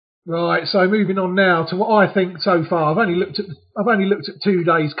Right, so moving on now to what I think so far. I've only looked at 2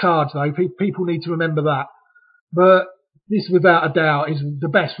 days cards though. People need to remember that. But this, without a doubt, is the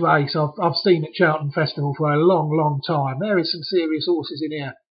best race I've seen at Cheltenham Festival for a long, long time. There is some serious horses in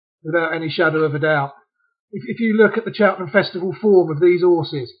here, without any shadow of a doubt. If you look at the Cheltenham Festival form of these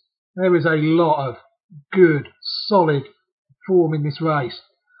horses, there is a lot of good, solid form in this race.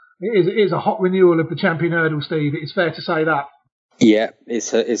 It is a hot renewal of the champion hurdle, Steve. It's fair to say that. Yeah,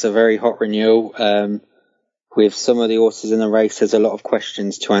 it's a very hot renewal. With some of the horses in the race, there's a lot of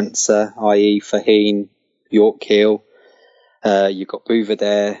questions to answer, i.e. Fahine, Yorkhill. You've got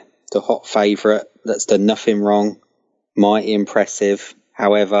Bouvardere, the hot favourite that's done nothing wrong, mighty impressive.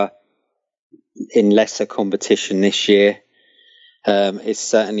 However, in lesser competition this year, it's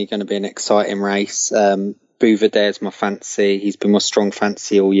certainly going to be an exciting race. Bouvardere's my fancy. He's been my strong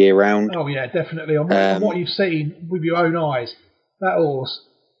fancy all year round. Oh yeah, definitely. On what you've seen with your own eyes, that horse,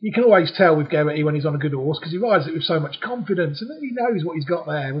 you can always tell with Geraghty when he's on a good horse because he rides it with so much confidence and he knows what he's got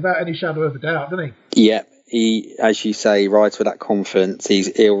there without any shadow of a doubt, doesn't he? Yeah, he, as you say, rides with that confidence.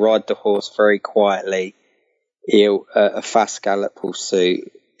 He'll ride the horse very quietly. He'll a fast gallop will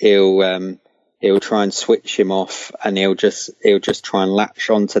suit. He'll try and switch him off, and he'll just try and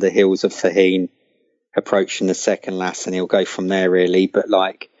latch onto the heels of Fahine, approaching the second last, and he'll go from there really. But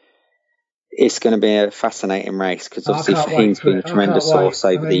like, it's going to be a fascinating race because obviously Fahine's been a tremendous horse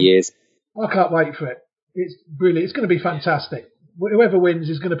over the years. I can't wait for it. It's brilliant. It's going to be fantastic. Whoever wins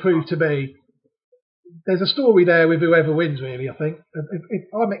is going to prove to be. There's a story there with whoever wins, really. I think if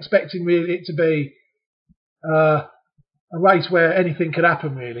I'm expecting really it to be a race where anything could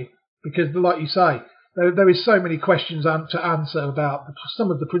happen, really, because like you say, there is so many questions to answer about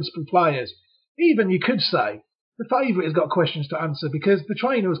some of the principal players. Even you could say the favourite has got questions to answer because the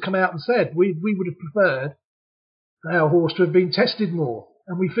trainer has come out and said we would have preferred our horse to have been tested more,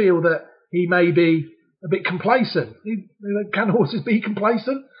 and we feel that he may be a bit complacent. Can horses be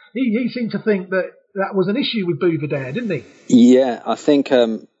complacent? He seemed to think that was an issue with Bouvardere, didn't he? Yeah, I think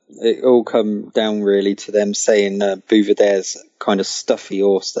it all come down really to them saying Bouvardere's kind of stuffy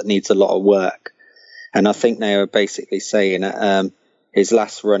horse that needs a lot of work, and I think they were basically saying that his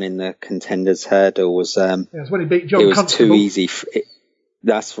last run in the Contenders Hurdle was when he beat John it was Constable. too easy.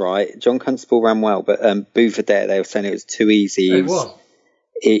 That's right. John Constable ran well, but Bouvardere, they were saying it was too easy. It was.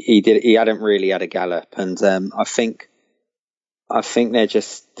 He hadn't really had a gallop, and I think they're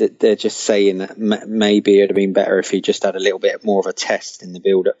just saying that maybe it'd have been better if he just had a little bit more of a test in the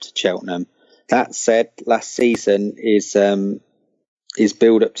build up to Cheltenham. That said, last season his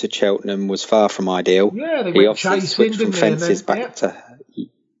build up to Cheltenham was far from ideal. Yeah, they he went chasing, switched from fences back to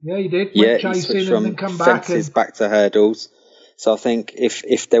he did. He chasing switched and from then come back fences back to hurdles. So I think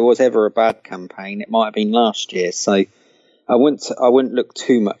if there was ever a bad campaign, it might have been last year. So I wouldn't look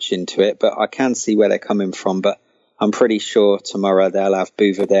too much into it, but I can see where they're coming from. But I'm pretty sure tomorrow they'll have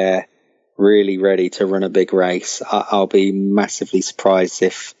Bouvardere really ready to run a big race. I'll be massively surprised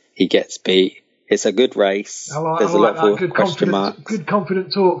if he gets beat. It's a good race. There's a lot of question marks. Good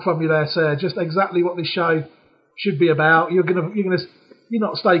confident talk from you there, sir. Just exactly what this show should be about. You're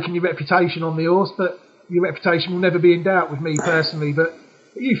not staking your reputation on the horse, but your reputation will never be in doubt with me personally. But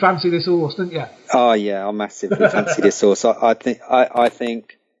you fancy this horse, don't you? Oh yeah, I massively fancy this horse. I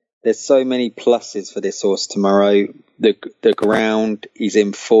think there's so many pluses for this horse tomorrow. The ground, he's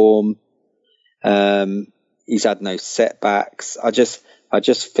in form. He's had no setbacks. I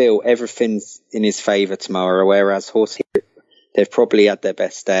just feel everything's in his favour tomorrow. Whereas they've probably had their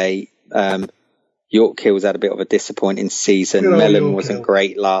best day. Yorkhill's had a bit of a disappointing season. Mellon wasn't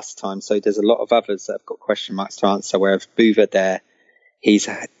great last time, so there's a lot of others that have got question marks to answer. Whereas Bouvardere,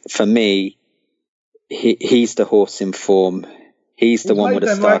 for me, he's the horse in form. He's the one with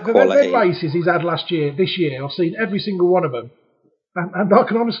the star quality. The races he's had this year, I've seen every single one of them. And I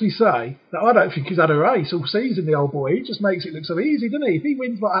can honestly say that I don't think he's had a race all season, the old boy. He just makes it look so easy, doesn't he? If he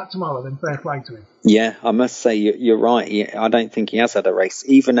wins like that tomorrow, then fair play to him. Yeah, I must say you're right. I don't think he has had a race.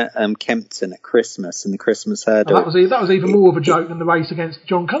 Even at Kempton at Christmas, in the Christmas Hurdle. That was even more of a joke than the race against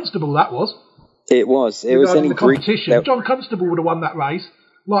John Constable, that was. It was. It was any the competition. John Constable would have won that race,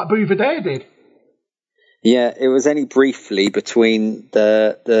 like Bouvardere did. Yeah, it was only briefly between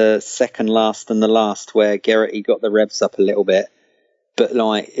the second last and the last where Geraghty got the revs up a little bit. But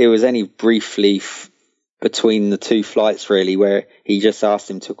like, it was only briefly between the two flights really where he just asked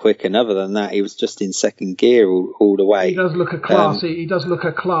him to quicken. Other than that, he was just in second gear all the way. He does look a classy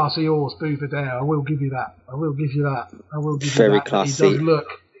horse, Bouvardere. I will give you that. Very classy. He does look.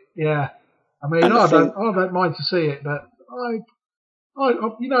 Yeah. I mean, I don't mind to see it, but my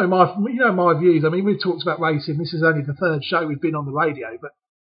views. I mean, we've talked about racing. This is only the third show we've been on the radio, but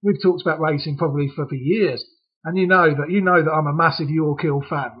we've talked about racing probably for years, and you know that I'm a massive York Hill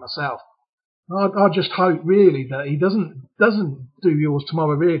fan myself. I just hope really that he doesn't do yours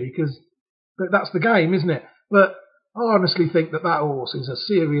tomorrow, really, because that's the game, isn't it? But I honestly think that horse is a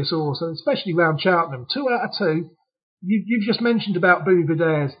serious horse, and especially round Cheltenham. 2 out of 2. You've just mentioned about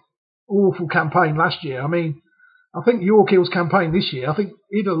Bouverdare's awful campaign last year. I mean, I think York Hill's campaign this year, I think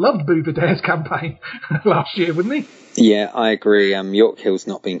he'd have loved Bouverdare's campaign last year, wouldn't he? Yeah, I agree. York Hill's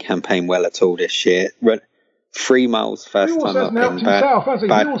not been campaigned well at all this year. 3 miles first time up in himself, has he?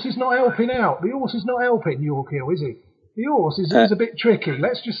 The horse is not helping out. The horse is not helping York Hill, is he? The horse is a bit tricky.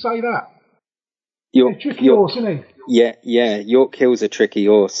 Let's just say that. A tricky horse, isn't he? Yeah. York Hill's a tricky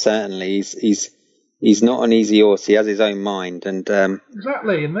horse. Certainly, he's not an easy horse. He has his own mind, and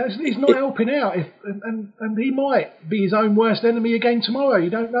exactly. And he's not helping out. And he might be his own worst enemy again tomorrow. You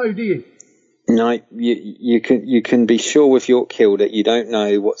don't know, do you? No, you can be sure with York Hill that you don't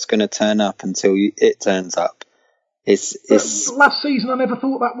know what's going to turn up until it turns up. It's last season I never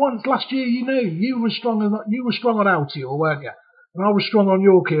thought that once. Last year you knew you were strong on Altior, weren't you? And I was strong on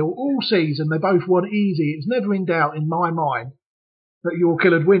York Hill all season. They both won easy. It's never in doubt in my mind that York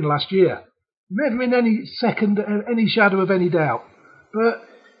Hill would win last year. Never in any shadow of any doubt. But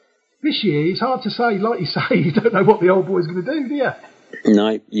this year it's hard to say. Like you say, you don't know what the old boy's going to do you?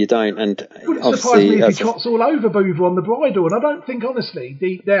 No, you don't. And it wouldn't surprise me if he trots all over Boover on the bridle. And I don't think, honestly,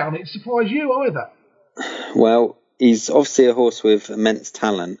 deep down, it'd surprise you either. Well, he's obviously a horse with immense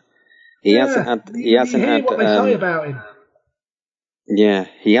talent. He hasn't had what they say about him. Yeah,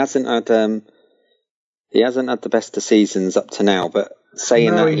 he hasn't had the best of seasons up to now. But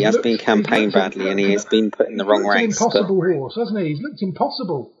saying that, he has been campaigned badly, and he has been put in the wrong race. He's looked an impossible horse, hasn't he? He's looked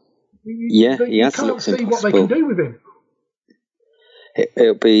impossible. He has looked impossible. You can't see what they can do with him.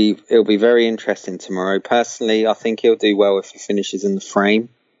 It'll be very interesting tomorrow. Personally, I think he'll do well if he finishes in the frame.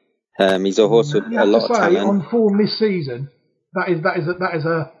 He's a horse with a lot of talent. On form this season, that is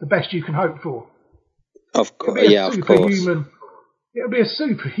the best you can hope for. Of course. It'll be a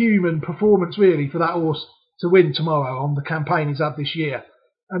superhuman performance, really, for that horse to win tomorrow on the campaign he's had this year.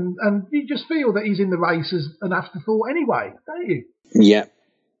 And you just feel that he's in the race as an afterthought anyway, don't you? Yeah.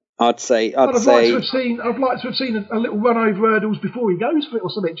 I'd like to have seen a little run over hurdles before he goes for it or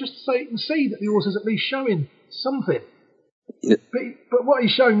something, just so you can see that the horse is at least showing something. Yeah. But what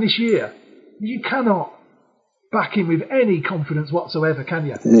he's shown this year, you cannot back him with any confidence whatsoever, can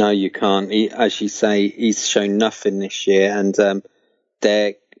you? No, you can't. As you say, he's shown nothing this year, and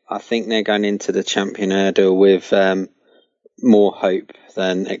I think they're going into the Champion Hurdle with more hope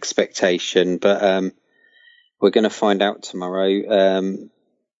than expectation. But we're going to find out tomorrow.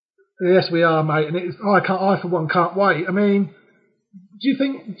 Yes, we are, mate, and I for one can't wait. I mean, do you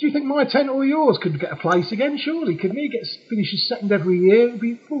think my tent or yours could get a place again? Surely, couldn't he finishes second every year? It'd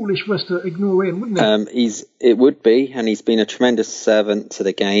be foolish for us to ignore him, wouldn't it? It would be, and he's been a tremendous servant to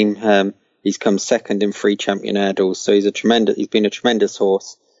the game. He's come second in 3 Champion Hurdles, so he's been a tremendous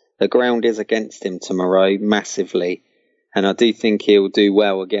horse. The ground is against him tomorrow massively, and I do think he'll do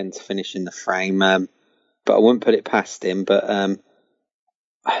well again to finish in the frame. But I wouldn't put it past him. But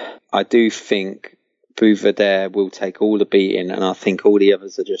I do think Bouverdare will take all the beating, and I think all the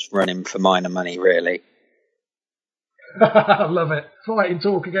others are just running for minor money, really. I love it. Fighting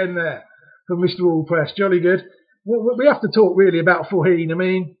talk again there from Mr. Allpress. Jolly good. We have to talk really about Faugheen. I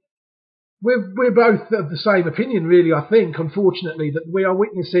mean, we're both of the same opinion, really, I think, unfortunately, that we are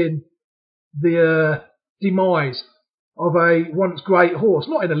witnessing the demise of a once great horse.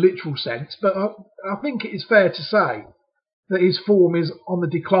 Not in a literal sense, but I think it is fair to say that his form is on the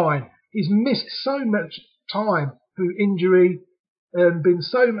decline. He's missed so much time through injury and been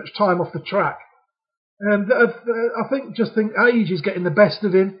so much time off the track. And I think age is getting the best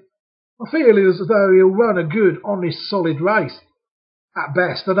of him. I feel as though he'll run a good, honest, solid race at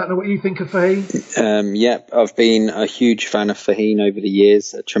best. I don't know what you think of Faugheen. Yep, I've been a huge fan of Faugheen over the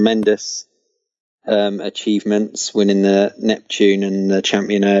years. A tremendous achievements, winning the Neptune and the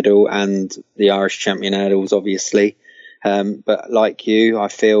Champion Hurdle and the Irish Champion Hurdles, obviously. But like you, I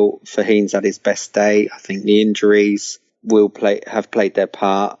feel Faugheen's at his best day. I think the injuries have played their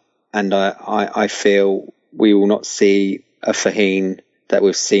part, and I feel we will not see a Faugheen that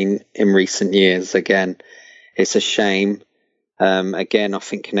we've seen in recent years again. It's a shame. Again, I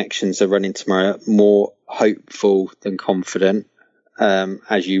think Connections are running tomorrow more hopeful than confident,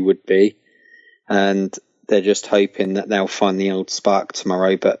 as you would be, and they're just hoping that they'll find the old spark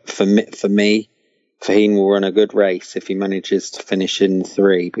tomorrow. But for me, Faugheen will run a good race if he manages to finish in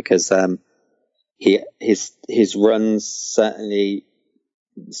 3, because his runs certainly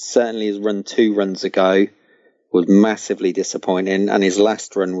has run 2 runs ago was massively disappointing, and his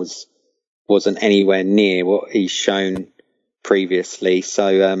last run wasn't anywhere near what he's shown previously.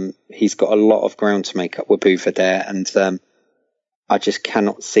 So he's got a lot of ground to make up with Bouvardere, and I just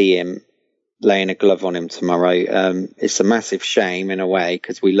cannot see him laying a glove on him tomorrow. It's a massive shame in a way,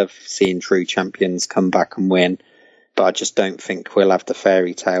 because we love seeing true champions come back and win, but I just don't think we'll have the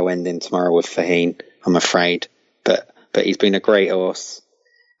fairy tale ending tomorrow with Fahine, I'm afraid. But he's been a great horse,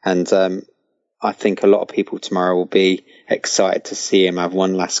 and I think a lot of people tomorrow will be excited to see him have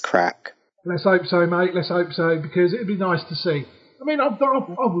one last crack. Let's hope so, mate. Let's hope so, because it'd be nice to see. I mean, I've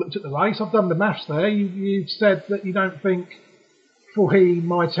looked at the race. I've done the maths there. You've said that you don't think Fahine,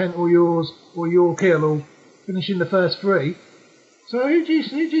 My Tent or Yours or York Hill will finish in the first three. So who do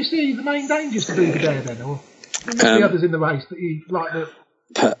you see the main dangers to Bouvardere then, or the others in the race that you like?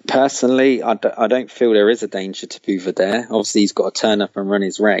 Personally, I don't feel there is a danger to Bouvardere. Obviously, he's got to turn up and run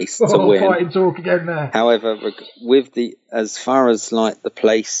his race to win. Fighting talk again there. However, with as far as like the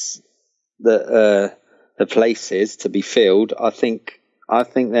place that the places to be filled, I think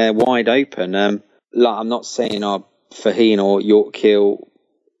they're wide open. Like, I'm not saying Fahine or York Hill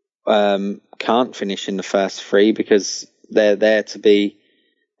can't finish in the first three, because they're there to be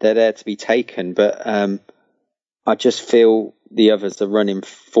taken, but I just feel the others are running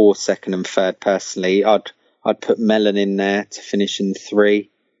for second and third. Personally, I'd put Melon in there to finish in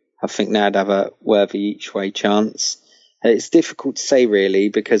 3. I think they'd have a worthy each way chance. It's difficult to say really,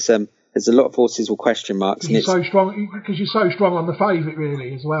 because there's a lot of horses with question marks. Because you're so strong on the favourite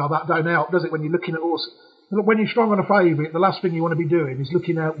really as well. That don't help, does it, when you're looking at horses? When you're strong on a favourite, the last thing you want to be doing is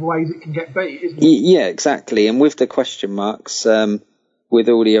looking at ways it can get beat, isn't it? Yeah, exactly. And with the question marks, with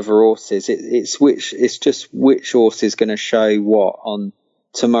all the other horses, it's just which horse is going to show what on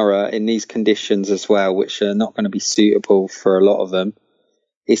tomorrow in these conditions as well, which are not going to be suitable for a lot of them.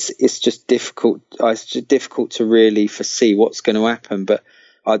 It's just difficult. It's just difficult to really foresee what's going to happen. But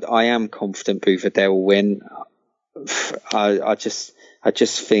I am confident Bouvardere will win. I just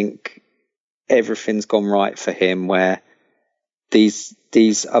think everything's gone right for him, where these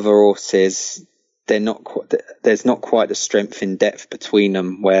other horses, there's not quite the strength in depth between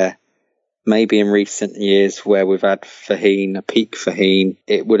them, where maybe in recent years where we've had Fahine, a peak Fahine,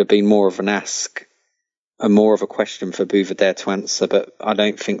 it would have been more of an ask and more of a question for Bouvardere to answer. But I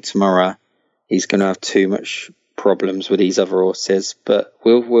don't think tomorrow he's going to have too much problems with these other horses, but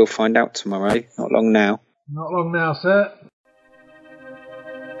we'll find out tomorrow. Not long now. Not long now, sir.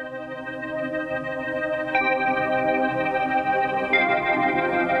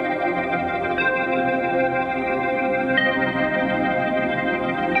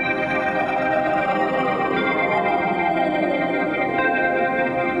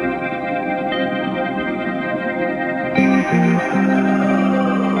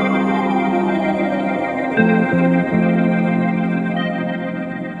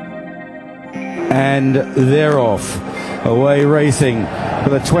 And they're off, away racing for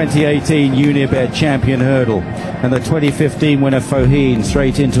the 2018 Unibet Champion Hurdle. And the 2015 winner Fahine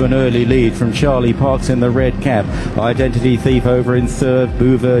straight into an early lead from Charlie Parks in the red cap. Identity Thief over in third.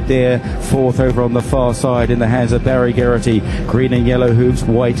 Bouvardere fourth over on the far side in the hands of Barry Geraghty. Green and yellow hoops,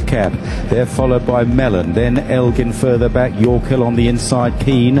 white cap. They're followed by Melon. Then Elgin further back. York Hill on the inside.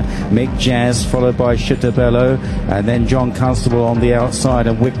 Keane. Mick Jazz followed by Chittabello. And then John Constable on the outside.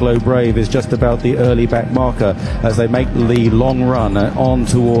 And Wicklow Brave is just about the early back marker as they make the long run on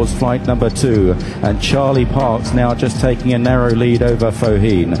towards flight number 2. And Charlie Parks now just taking a narrow lead over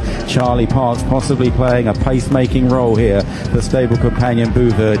Fahine. Charlie Parks possibly playing a pace-making role here, the stable companion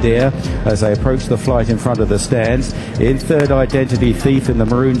Bouvardere, as they approach the flight in front of the stands. In third, Identity Thief in the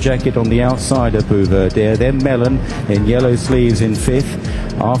maroon jacket on the outside of Bouvardere. Then Melon in yellow sleeves in fifth.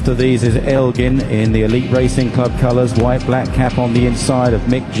 After these is Elgin in the Elite Racing Club colours, white-black cap on the inside of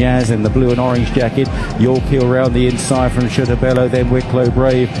Mick Jazz in the blue and orange jacket. York Hill round the inside from Chittabello, then Wicklow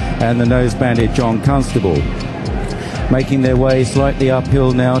Brave and the nose-banded John Constable. Making their way slightly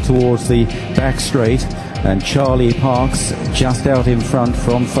uphill now towards the back straight, and Charlie Parks just out in front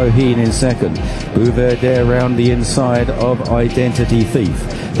from Fahine in second. Bouvardere round the inside of Identity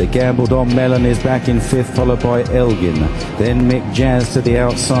Thief. The gambled on Melon is back in fifth, followed by Elgin. Then Mick Jazz to the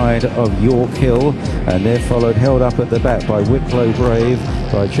outside of York Hill, and they're followed, held up at the back by Wicklow Brave,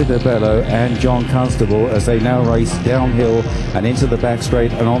 by Chittabello and John Constable, as they now race downhill and into the back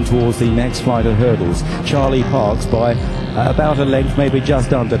straight and on towards the next flight of hurdles. Charlie Parks by about a length, maybe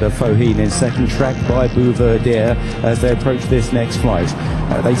just under the Fahine in second, tracked by Bouvardere as they approach this next flight.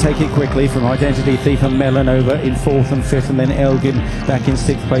 They take it quickly from Identity Thief and Melon over in 4th and 5th, and then Elgin back in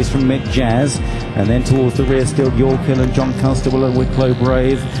 6th place from Mick Jazz, and then towards the rear still York Hill and John Constable and Wicklow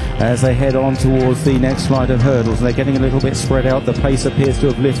Brave as they head on towards the next flight of hurdles. And they're getting a little bit spread out. The pace appears to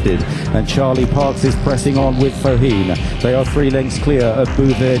have lifted, and Charlie Parks is pressing on with Faugheen. They are 3 lengths clear of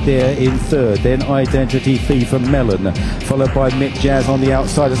Bouverdaire in 3rd, then Identity Thief and Melon, followed by Mick Jazz on the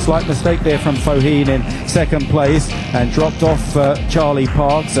outside. A slight mistake there from Faugheen in 2nd place, and dropped off Charlie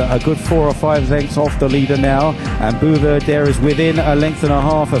Parks, a good 4 or 5 lengths off the leader now, and Bouverdaire is within a length and a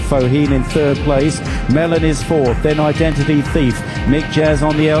half of Faugheen in 3rd place. Melon is 4th, then Identity Thief, Mick Jazz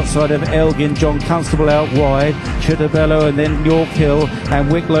on the outside of Elgin, John Constable out wide, Chitabello, and then York Hill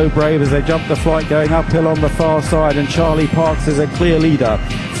and Wicklow Brave as they jump the flight going uphill on the far side, and Charlie Parks is a clear leader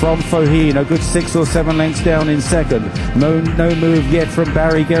from Faugheen, a good 6 or 7 lengths down in 2nd. No move yet from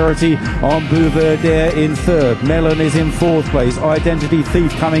Barry Geraghty on Bouverdaire in 3rd. Melon is in 4th place. Identity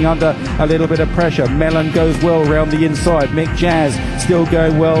Thief coming under a little bit of pressure. Melon goes well round the inside. Mick Jazz still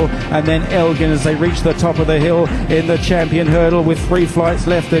going well, and then Elgin as they reach the top of the hill in the champion hurdle with 3 flights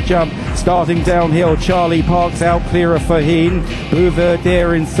left to jump. Starting downhill, Charlie Parks out clear of Faugheen.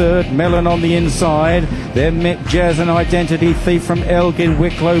 Bouverdaire in 3rd. Melon on the inside. Then Mick Jazz and Identity Thief from Elgin.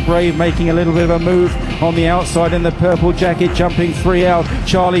 Wicklow Brave making a little bit of a move on the outside in the purple jacket, jumping 3 out.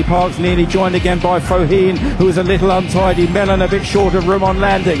 Charlie Parks nearly joined again by Faugheen, who is a little untidy. Melon a bit short of room on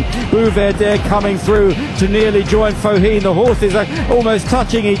landing. Bouverdaire coming through to nearly join Faugheen. The horses are almost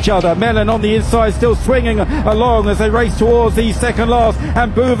touching each other. Melon on the inside still swinging along as they race towards the second last,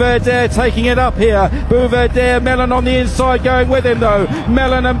 and Bouverdaire taking it up here. Bouverdaire, Melon on the inside going with him though.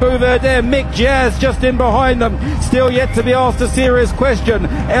 Melon and Bouverdaire, Mick Jazz just in behind them, still yet to be asked a serious question.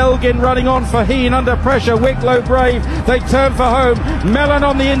 Elgin running on, Faugheen under pressure. Wicklow Brave, they turn for home. Melon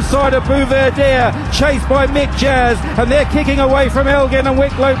on the inside of Bouverdaire, chased by Mick Jazz, and they're kicking away from Elgin and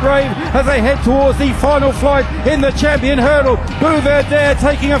Wicklow Brave as they head towards the final flight in the champion hurdle. Bouverdaire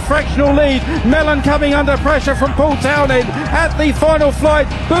taking a fractional lead. Melon coming under pressure from Paul Townend at the final flight.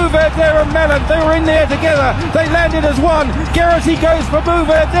 Bouverdaire and Melon, they were in there together. They landed as one. Geraghty goes for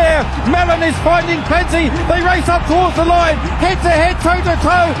Bouverdaire. Melon is finding plenty. They race up towards the line, head to head, toe to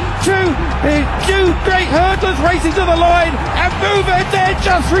toe. Two great hurdlers racing to the line, and Bouverdaire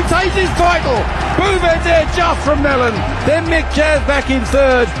just retains his title. Bouverdaire just from Melon. Then Mick Jazz back in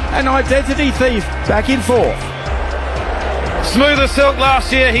 3rd, and Identity Thief back in 4th. Smooth as silk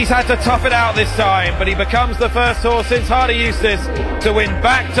last year, he's had to tough it out this time, but he becomes the first horse since Hardy Eustace to win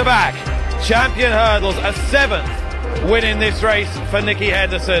back-to-back champion hurdles, a 7th win in this race for Nicky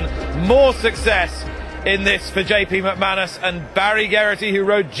Henderson. More success in this for JP McManus, and Barry Geraghty, who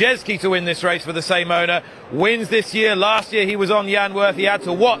rode Jeski to win this race for the same owner, wins this year. Last year he was on Yanworth. He had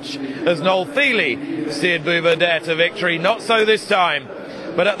to watch as Noel Feely steered Bouverdaire to victory. Not so this time,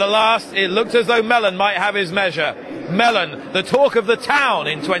 but at the last it looked as though Melon might have his measure. Melon, the talk of the town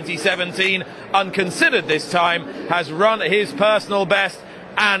in 2017, unconsidered this time, has run his personal best,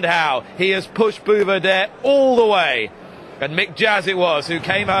 and how. He has pushed Bouverdaire all the way, and Mick Jazz it was who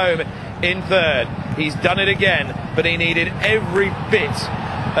came home in 3rd. He's done it again, but he needed every bit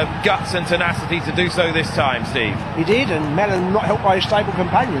of guts and tenacity to do so this time, Steve. He did, and Melon not helped by his stable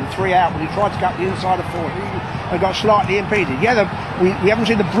companion. 3 out when he tried to go up the inside of 4. He got slightly impeded. Yeah, we haven't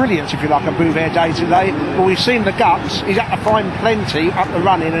seen the brilliance, if you like, of Bouverdaire today, but we've seen the guts. He's had to find plenty up the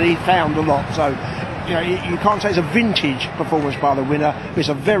running, and he found a lot. So, you know, you can't say it's a vintage performance by the winner. It's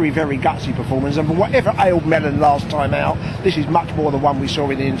a very, very gutsy performance, and for whatever ailed Melon last time out, this is much more the one we saw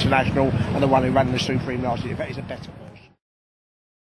in the International and the one who ran the Supreme last year. In fact, it's a better one.